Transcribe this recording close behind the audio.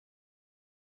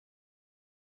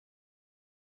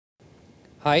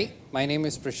Hi, my name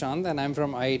is Prashant and I'm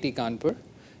from IIT Kanpur.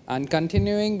 And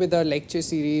continuing with our lecture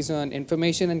series on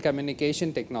information and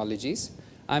communication technologies,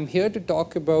 I'm here to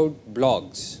talk about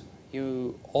blogs.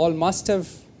 You all must have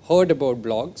heard about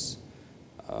blogs.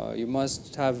 You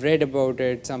must have read about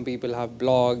it. Some people have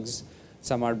blogs,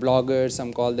 some are bloggers,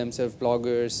 some call themselves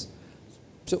bloggers.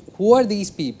 So who are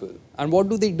these people and what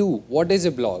do they do? What is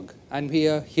a blog? And we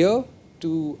are here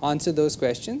to answer those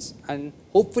questions, and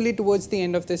hopefully towards the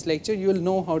end of this lecture you will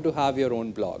know how to have your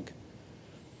own blog.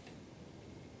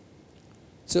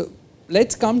 So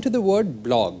let's come to the word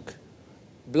blog.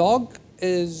 Blog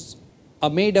is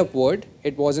a made up word.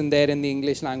 It wasn't there in the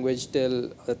English language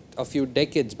till a few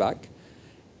decades back,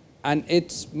 and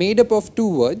it's made up of two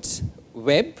words: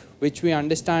 web, which we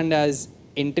understand as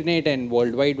internet and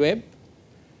world wide web,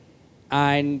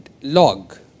 and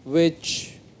log,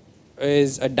 which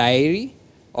is a diary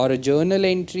or a journal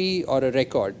entry or a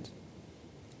record.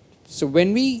 So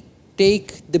when we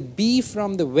take the B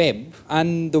from the web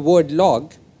and the word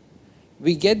log,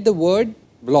 we get the word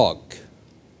blog.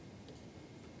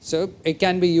 So it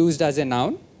can be used as a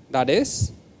noun. That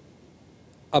is,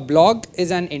 a blog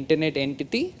is an internet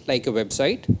entity like a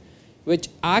website which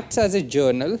acts as a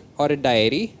journal or a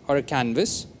diary or a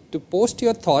canvas to post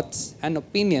your thoughts and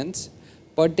opinions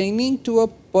pertaining to a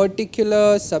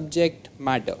particular subject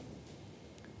matter.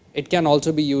 It can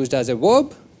also be used as a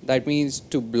verb, that means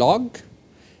to blog,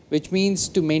 which means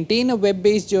to maintain a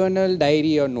web-based journal,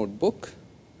 diary or notebook.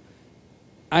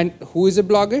 And who is a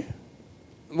blogger?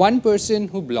 One person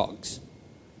who blogs.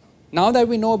 Now that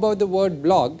we know about the word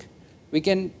blog, we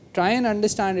can try and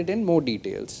understand it in more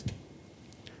details.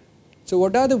 So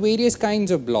what are the various kinds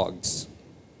of blogs?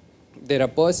 There are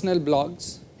personal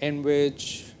blogs in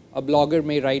which a blogger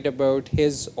may write about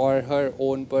his or her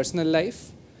own personal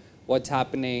life, what's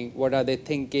happening, what are they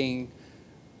thinking.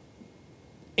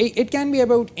 It can be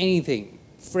about anything: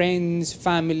 friends,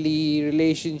 family,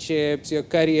 relationships, your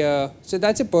career. So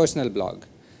that's a personal blog.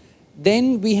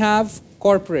 Then we have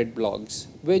corporate blogs,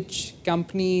 which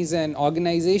companies and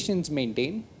organizations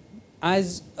maintain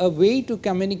as a way to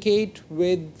communicate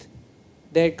with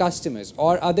their customers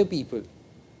or other people.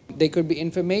 They could be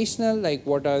informational, like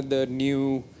what are the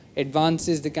new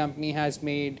advances the company has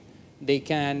made. They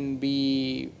can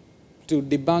be to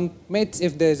debunk myths.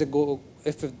 If there's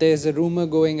a rumor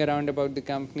going around about the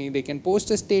company, they can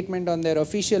post a statement on their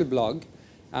official blog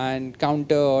and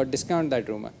counter or discount that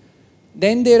rumor.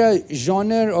 Then there are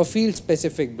genre or field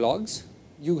specific blogs.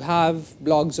 You have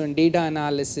blogs on data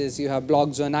analysis, you have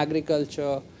blogs on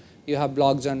agriculture, you have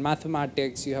blogs on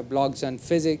mathematics, you have blogs on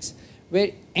physics,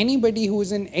 where anybody who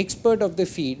is an expert of the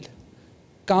field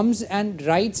comes and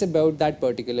writes about that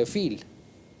particular field.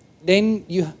 Then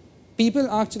people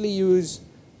actually use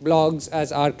blogs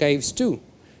as archives too.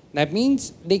 That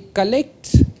means they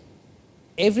collect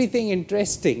everything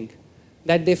interesting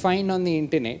that they find on the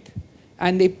internet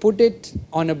and they put it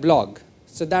on a blog.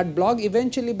 So that blog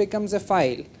eventually becomes a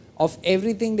file of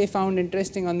everything they found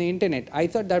interesting on the internet. I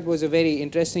thought that was a very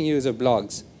interesting use of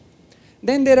blogs.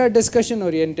 Then there are discussion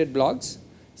oriented blogs.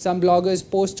 Some bloggers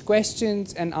post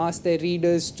questions and ask their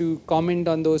readers to comment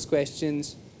on those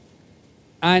questions.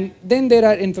 And then there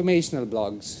are informational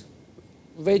blogs,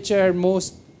 which are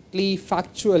mostly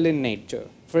factual in nature.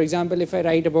 For example, if I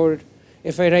write a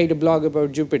blog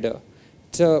about Jupiter,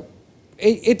 so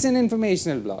it's an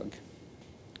informational blog.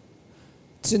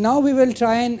 So now we will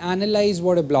try and analyze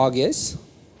what a blog is.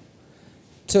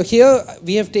 So here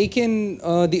we have taken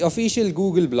the official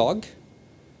Google blog,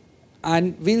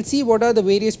 and we'll see what are the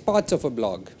various parts of a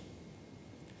blog.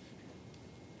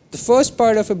 The first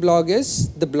part of a blog is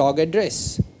the blog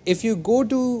address. If you go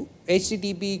to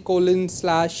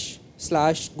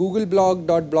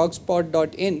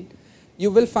http://googleblog.blogspot.in,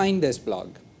 you will find this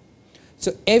blog.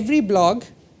 So every blog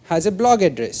has a blog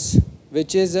address,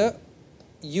 which is a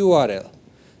URL.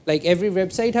 Like every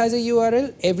website has a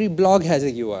URL, every blog has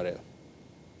a URL.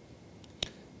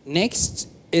 Next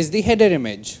is the header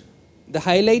image. The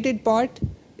highlighted part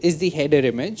is the header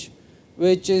image,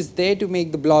 which is there to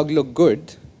make the blog look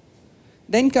good.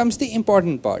 Then comes the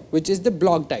important part, which is the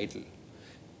blog title.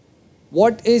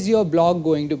 What is your blog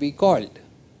going to be called?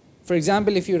 For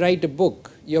example, if you write a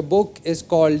book, your book is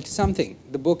called something.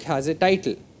 The book has a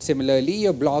title. Similarly,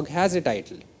 your blog has a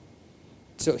title.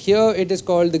 So here it is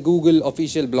called the Google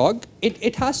official blog.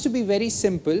 It has to be very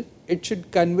simple. It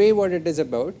should convey what it is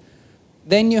about.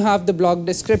 Then you have the blog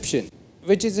description,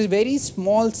 which is a very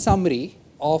small summary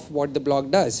of what the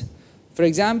blog does. For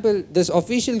example, this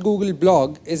official Google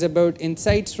blog is about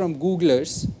insights from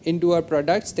Googlers into our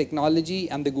products, technology,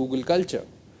 and the Google culture.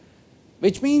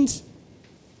 Which means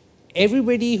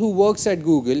everybody who works at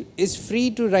Google is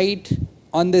free to write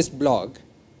on this blog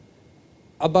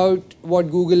about what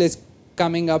Google is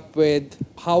coming up with,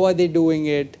 how are they doing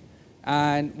it,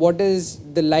 and what is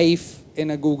the life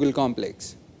in a Google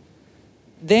complex.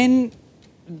 Then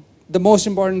the most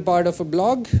important part of a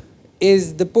blog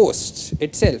is the post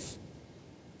itself,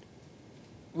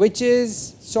 which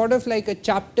is sort of like a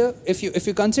chapter. If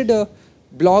you consider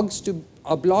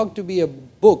a blog to be a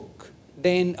book,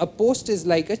 then a post is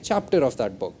like a chapter of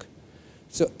that book.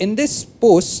 So in this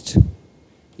post,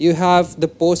 you have the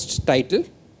post title,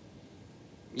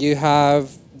 you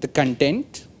have the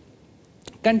content.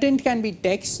 Content can be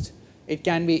text, it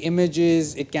can be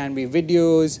images, it can be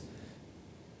videos.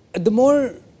 The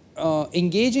more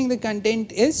engaging the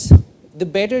content is, the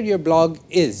better your blog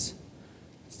is.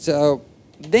 So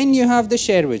then you have the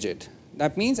share widget.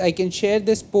 That means I can share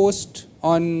this post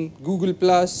on Google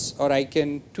Plus, or I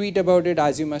can tweet about it,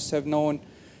 as you must have known,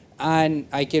 and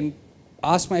I can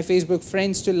ask my Facebook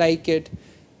friends to like it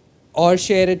or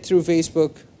share it through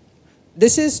Facebook.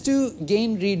 This is to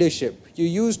gain readership. You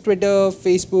use Twitter,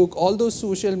 Facebook, all those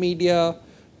social media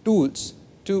tools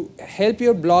to help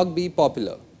your blog be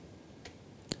popular.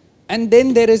 And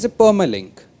then there is a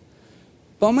permalink.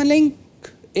 Permalink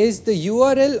is the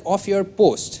URL of your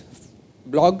post.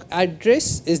 Blog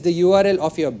address is the URL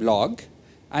of your blog,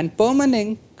 and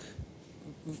permalink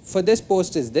for this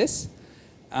post is this,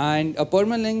 and a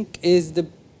permalink is the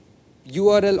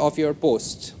URL of your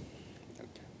post.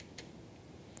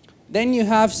 Then you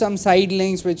have some side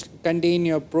links which contain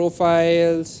your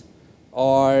profiles,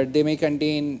 or they may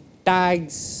contain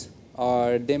tags,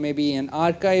 or they may be an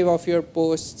archive of your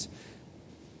posts.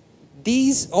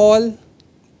 These all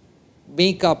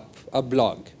make up a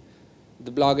blog.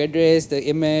 The blog address, the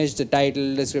image, the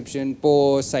title, description,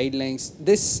 post, side links.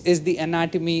 This is the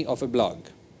anatomy of a blog.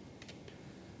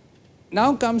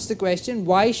 Now comes the question,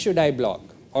 why should I blog,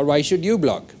 or why should you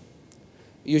blog?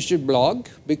 You should blog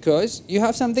because you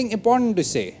have something important to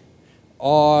say,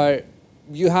 or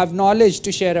you have knowledge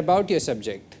to share about your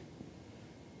subject.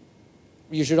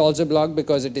 You should also blog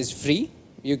because it is free.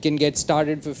 You can get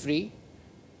started for free,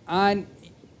 and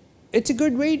it's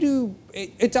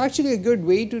actually a good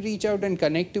way to reach out and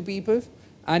connect to people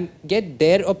and get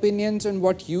their opinions on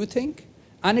what you think,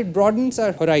 and it broadens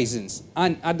our horizons.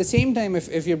 And at the same time,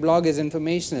 if your blog is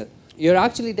informational, you're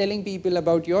actually telling people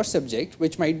about your subject,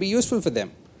 which might be useful for them.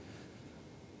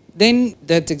 Then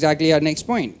that's exactly our next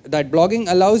point, that blogging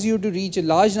allows you to reach a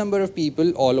large number of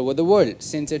people all over the world.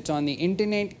 Since it's on the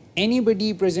internet,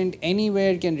 anybody present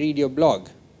anywhere can read your blog,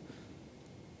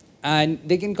 and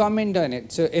they can comment on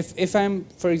it. So if I'm,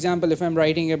 for example, if I'm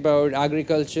writing about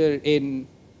agriculture in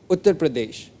Uttar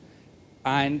Pradesh,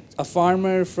 and a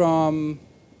farmer from,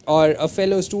 or a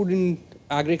fellow student,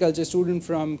 agriculture student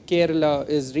from Kerala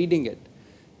is reading it,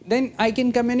 then I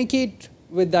can communicate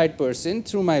with that person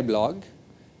through my blog,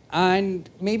 and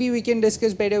maybe we can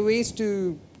discuss better ways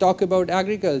to talk about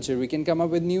agriculture. We can come up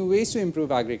with new ways to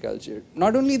improve agriculture.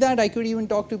 Not only that, I could even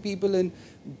talk to people in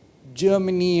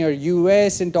Germany or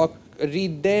US and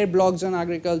read their blogs on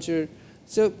agriculture.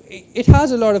 So it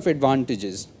has a lot of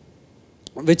advantages,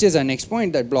 which is our next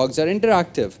point, that blogs are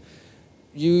interactive.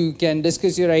 You can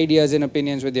discuss your ideas and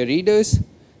opinions with your readers,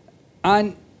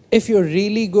 and if you're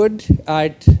really good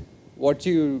at what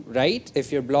you write,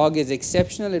 if your blog is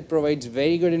exceptional, it provides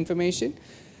very good information,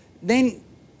 then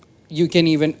you can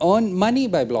even earn money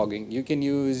by blogging. You can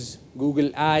use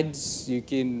Google Ads, you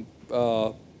can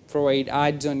provide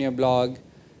ads on your blog,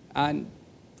 and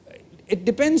it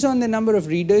depends on the number of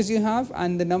readers you have,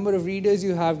 and the number of readers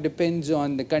you have depends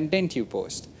on the content you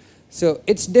post. So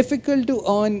it's difficult to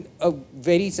earn a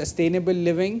very sustainable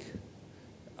living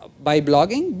by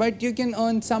blogging, but you can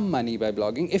earn some money by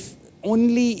blogging,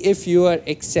 only if you are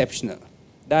exceptional.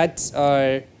 That's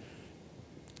our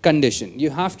condition.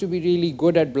 You have to be really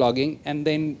good at blogging, and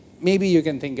then maybe you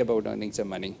can think about earning some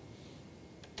money.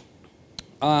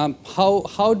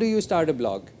 How do you start a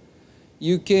blog?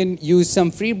 You can use some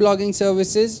free blogging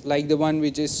services like the one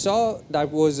we just saw.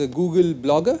 That was a Google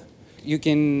Blogger. You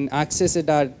can access it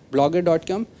at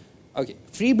blogger.com. Okay,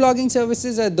 free blogging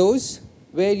services are those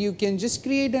where you can just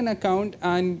create an account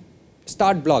and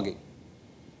start blogging.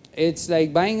 It's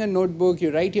like buying a notebook,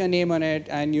 you write your name on it,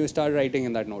 and you start writing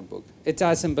in that notebook. It's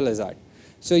as simple as that.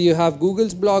 So you have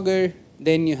Google's Blogger,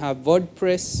 then you have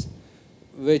WordPress,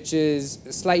 which is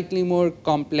slightly more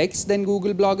complex than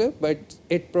Google Blogger, but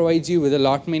it provides you with a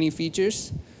lot many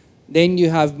features. Then you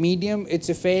have Medium. It's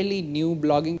a fairly new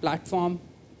blogging platform,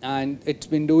 and it's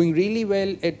been doing really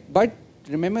well. But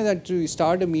remember that to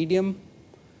start a Medium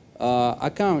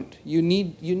account, you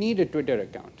need a Twitter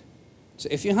account. So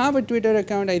if you have a Twitter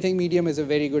account, I think Medium is a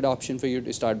very good option for you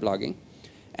to start blogging.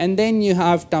 And then you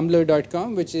have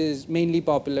tumblr.com, which is mainly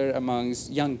popular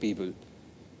amongst young people.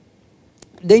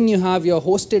 Then you have your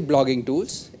hosted blogging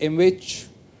tools, in which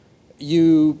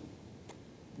you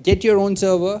get your own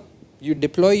server, you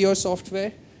deploy your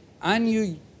software, and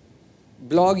you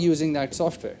blog using that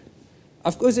software.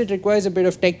 Of course, it requires a bit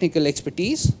of technical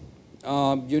expertise.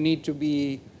 You need to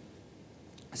be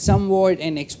somewhat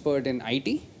an expert in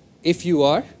IT. If you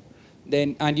are,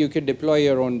 then, and you can deploy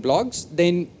your own blogs,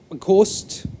 then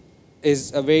Host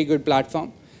is a very good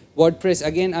platform. WordPress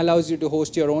again allows you to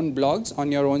host your own blogs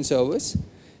on your own servers.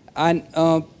 And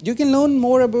you can learn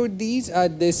more about these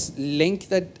at this link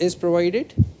that is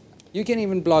provided. You can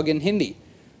even blog in Hindi.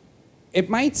 It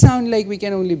might sound like we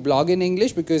can only blog in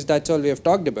English because that's all we have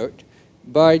talked about.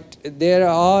 But there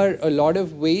are a lot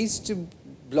of ways to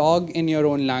blog in your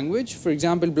own language. For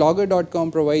example,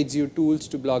 blogger.com provides you tools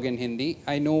to blog in Hindi.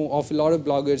 I know of a lot of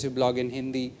bloggers who blog in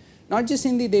Hindi. Not just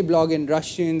Hindi, they blog in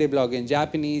Russian, they blog in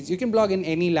Japanese. You can blog in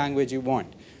any language you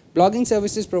want. Blogging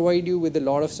services provide you with a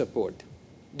lot of support.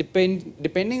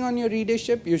 Depending on your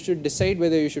readership, you should decide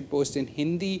whether you should post in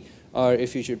Hindi or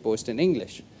if you should post in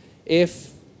English.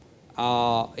 If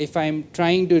I'm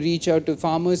trying to reach out to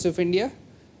farmers of India,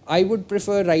 I would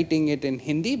prefer writing it in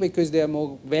Hindi because they are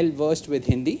more well-versed with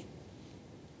Hindi.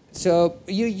 So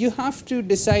you have to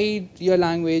decide your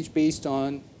language based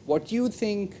on what you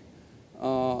think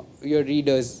your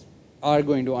readers are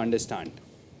going to understand.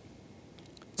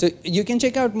 So you can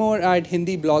check out more at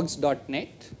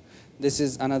hindiblogs.net. This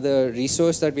is another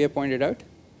resource that we have pointed out.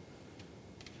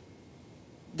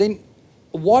 Then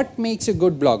what makes a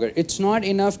good blogger? It's not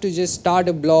enough to just start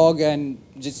a blog and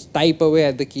just type away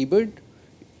at the keyboard.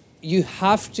 You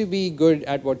have to be good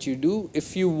at what you do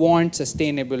if you want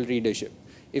sustainable readership.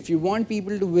 If you want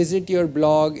people to visit your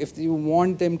blog, if you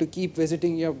want them to keep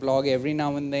visiting your blog every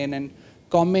now and then and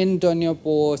comment on your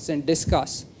posts and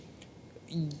discuss,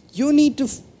 you need to,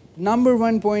 number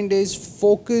one point is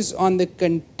focus on the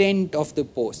content of the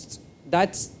posts.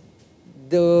 That's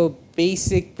the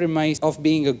basic premise of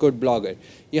being a good blogger.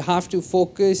 You have to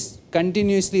focus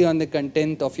continuously on the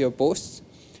content of your posts.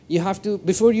 You have to,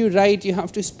 before you write, you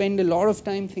have to spend a lot of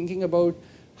time thinking about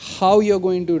how you're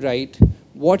going to write,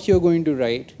 what you're going to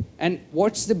write, and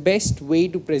what's the best way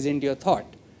to present your thought.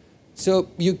 So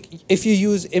if you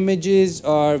use images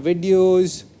or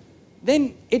videos,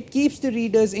 then it keeps the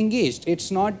readers engaged.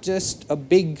 It's not just a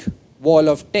big wall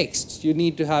of text. You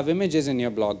need to have images in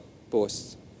your blog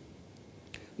posts.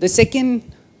 The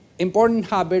second important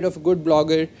habit of a good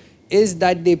blogger is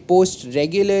that they post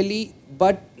regularly,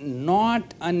 but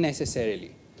not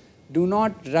unnecessarily. Do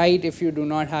not write if you do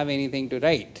not have anything to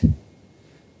write.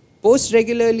 Post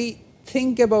regularly,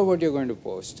 think about what you're going to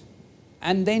post,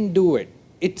 and then do it.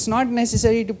 It's not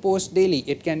necessary to post daily.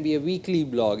 It can be a weekly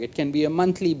blog, it can be a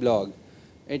monthly blog,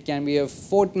 it can be a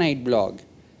fortnight blog.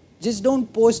 Just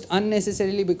don't post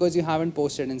unnecessarily because you haven't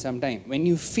posted in some time. When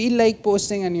you feel like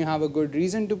posting and you have a good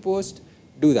reason to post,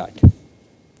 do that.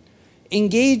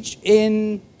 Engage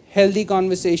in healthy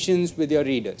conversations with your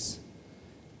readers.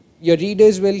 Your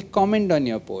readers will comment on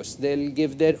your post. They'll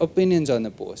give their opinions on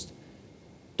the post.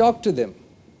 Talk to them.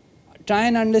 Try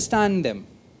and understand them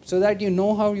so that you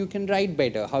know how you can write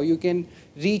better, how you can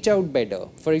reach out better.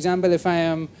 For example, if I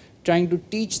am trying to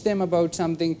teach them about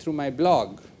something through my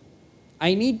blog,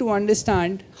 I need to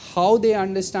understand how they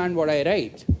understand what I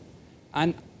write.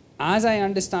 And as I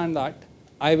understand that,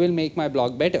 I will make my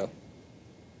blog better.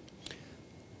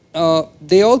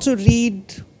 They also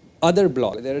read other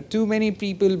blogs. There are too many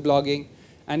people blogging,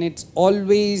 and it's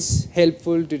always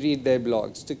helpful to read their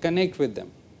blogs, to connect with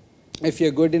them. If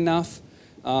you're good enough,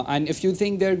 and if you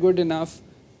think they're good enough,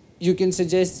 you can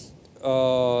suggest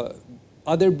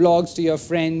other blogs to your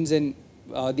friends, and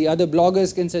the other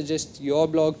bloggers can suggest your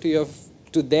blog to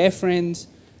their friends,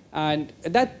 and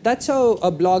that's how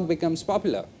a blog becomes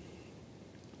popular.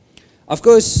 Of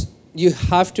course, you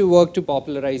have to work to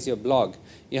popularize your blog.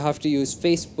 You have to use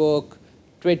Facebook,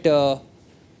 Twitter,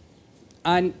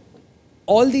 and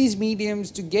all these mediums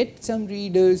to get some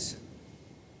readers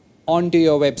onto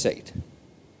your website.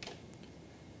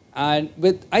 And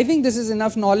I think this is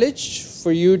enough knowledge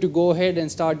for you to go ahead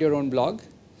and start your own blog.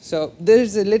 So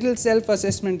there's a little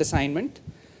self-assessment assignment.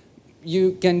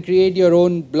 You can create your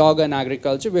own blog on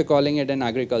agriculture. We're calling it an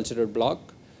agricultural blog.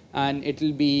 And it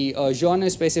will be a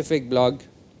genre-specific blog.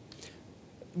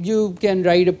 You can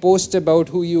write a post about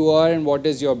who you are and what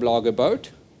is your blog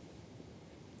about.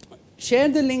 Share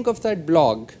the link of that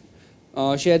blog.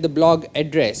 Share the blog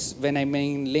address. When I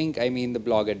mean link, I mean the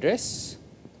blog address.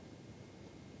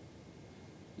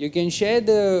 You can share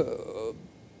the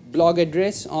blog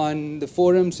address on the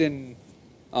forums in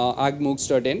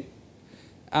argmoocs.in.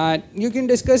 And you can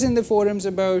discuss in the forums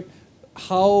about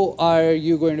how are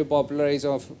you going to popularize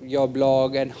your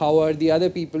blog and how are the other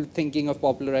people thinking of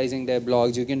popularizing their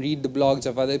blogs. You can read the blogs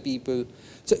of other people.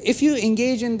 So if you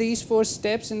engage in these 4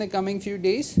 steps in the coming few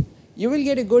days, you will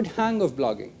get a good hang of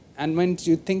blogging. And once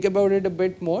you think about it a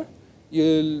bit more,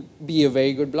 you'll be a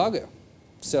very good blogger.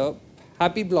 So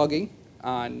happy blogging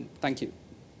and thank you.